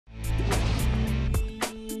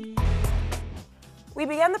We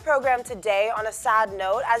began the program today on a sad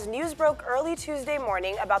note as news broke early Tuesday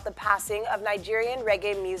morning about the passing of Nigerian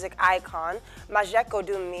reggae music icon Majek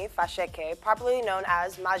Fashek, popularly known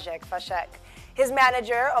as Majek Fashek. His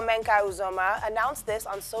manager, Omenka Uzoma, announced this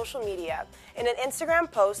on social media. In an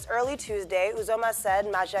Instagram post early Tuesday, Uzoma said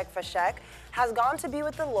Majek Fashek has gone to be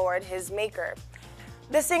with the Lord, his maker.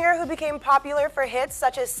 The singer, who became popular for hits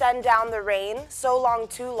such as Send Down the Rain, So Long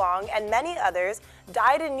Too Long, and many others,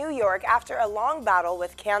 died in New York after a long battle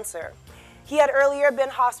with cancer. He had earlier been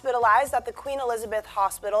hospitalized at the Queen Elizabeth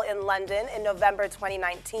Hospital in London in November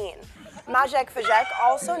 2019. Majek Fashek,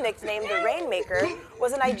 also nicknamed the Rainmaker,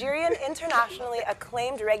 was a Nigerian internationally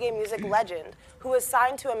acclaimed reggae music legend who was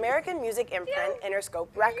signed to American music imprint Interscope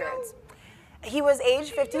Records. He was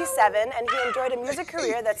age 57 and he enjoyed a music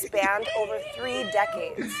career that spanned over 3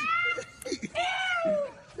 decades.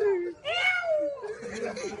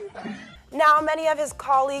 Now, many of his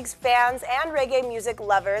colleagues, fans, and reggae music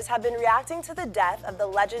lovers have been reacting to the death of the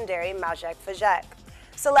legendary Majek Fashek.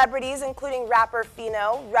 Celebrities including rapper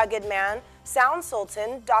Fino, Rugged Man, Sound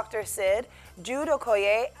Sultan, Dr. Sid, Jude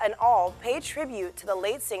Okoye, and all pay tribute to the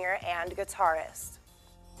late singer and guitarist.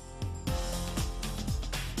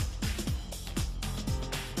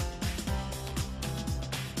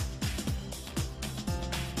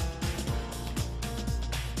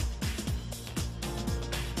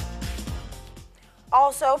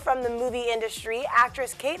 Also from the movie industry,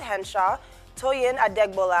 actress Kate Henshaw, Toyin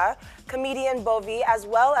Adegbola, comedian Bovi, as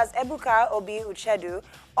well as Ebuka Obi Uchedu,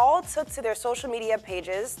 all took to their social media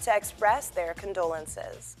pages to express their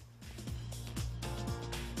condolences.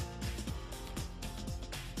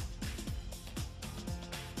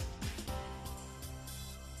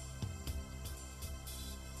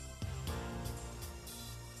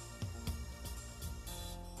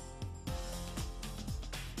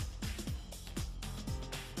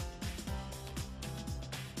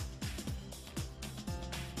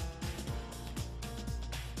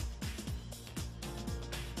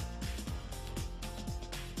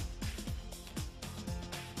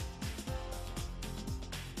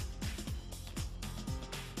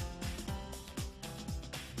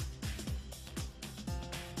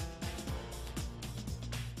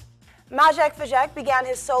 Majek Fashek began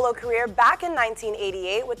his solo career back in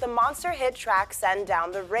 1988 with the monster hit track Send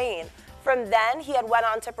Down the Rain. From then, he had went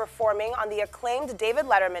on to performing on the acclaimed David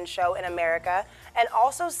Letterman show in America and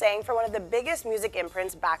also sang for one of the biggest music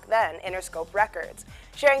imprints back then, Interscope Records,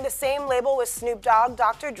 sharing the same label with Snoop Dogg,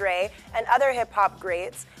 Dr. Dre, and other hip-hop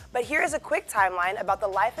greats. But here is a quick timeline about the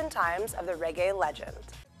life and times of the reggae legend.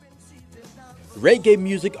 Reggae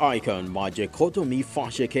music icon Majek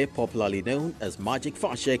Fashek, popularly known as Majek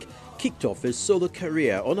Fashek, kicked off his solo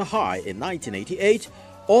career on a high in 1988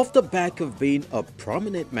 off the back of being a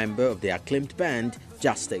prominent member of the acclaimed band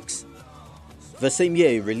Justice. The same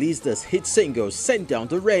year, he released his hit single Send Down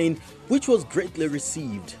the Rain, which was greatly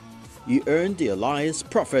received. He earned the alias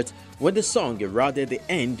Prophet when the song heralded the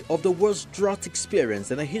end of the worst drought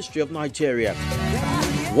experience in the history of Nigeria.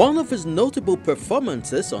 One of his notable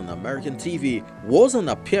performances on American TV was an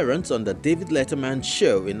appearance on the David Letterman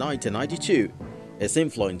show in 1992. His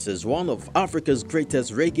influence as one of Africa's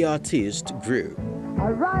greatest reggae artists grew.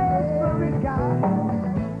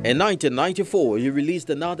 In 1994, he released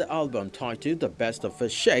another album titled The Best of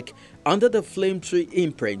Fashek under the Flame Tree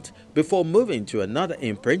imprint before moving to another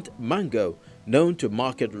imprint, Mango, known to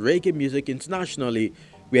market reggae music internationally,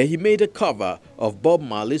 where he made a cover of Bob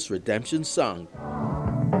Marley's Redemption song.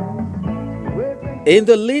 In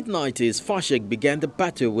the late 90s, Fashek began the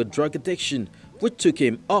battle with drug addiction, which took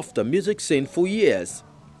him off the music scene for years.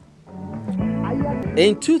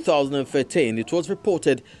 In 2013, it was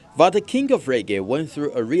reported that the king of reggae went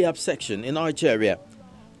through a rehab section in Nigeria.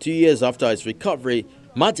 2 years after his recovery,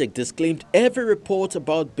 Majek disclaimed every report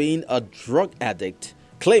about being a drug addict,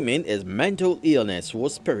 claiming his mental illness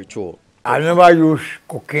was spiritual. I never use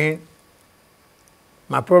cocaine.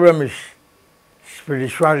 My problem is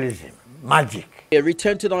spiritualism, magic. He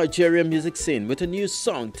returned to the Nigerian music scene with a new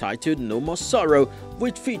song titled No More Sorrow,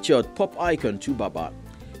 which featured pop icon Tubaba.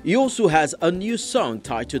 He also has a new song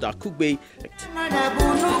titled Akugbe.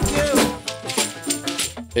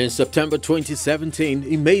 In September 2017,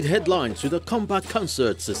 he made headlines with a comeback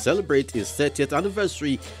concert to celebrate his 30th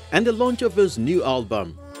anniversary and the launch of his new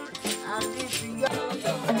album.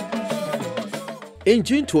 In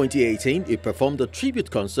June 2018, he performed a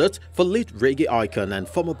tribute concert for late reggae icon and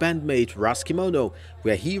former bandmate Ras Kimono,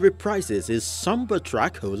 where he reprises his somber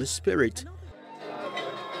track Holy Spirit.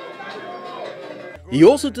 He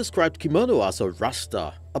also described Kimono as a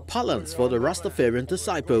Rasta, a parlance for the Rastafarian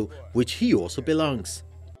disciple, which he also belongs.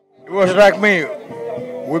 It was like me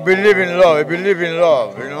We believe in love. We believe in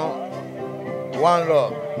love, you know. One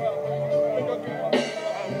love.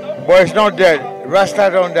 But it's not dead. Rasta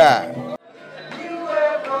don't die.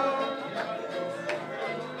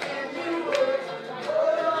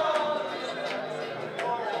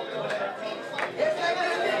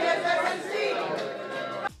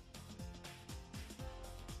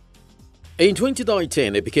 In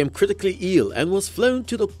 2019, he became critically ill and was flown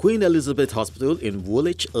to the Queen Elizabeth Hospital in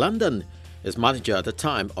Woolwich, London. His manager at the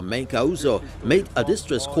time, Omenka Uzo, made a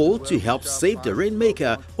distress call to help save the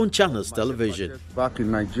Rainmaker on Channels Television. Back in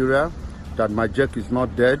Nigeria, that Majek is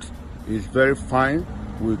not dead, he's very fine.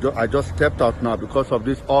 I just stepped out now because of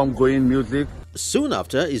this ongoing music. Soon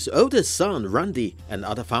after, his oldest son, Randy, and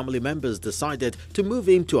other family members decided to move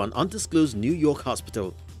him to an undisclosed New York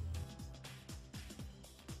hospital.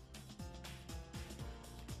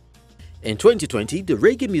 In 2020, the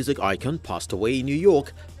reggae music icon passed away in New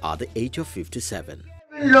York at the age of 57.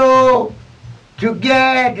 Low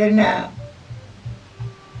together now.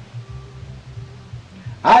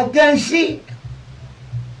 I can see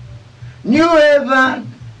new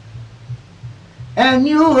heaven and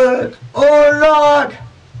new earth, oh Lord.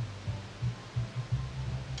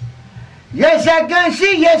 Yes, I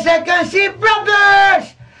can see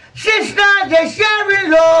brothers, sisters, they're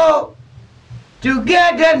sharing low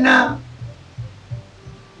together now.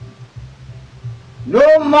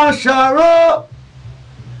 No more sorrow,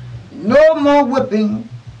 no more whipping,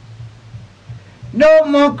 no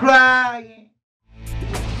more crying.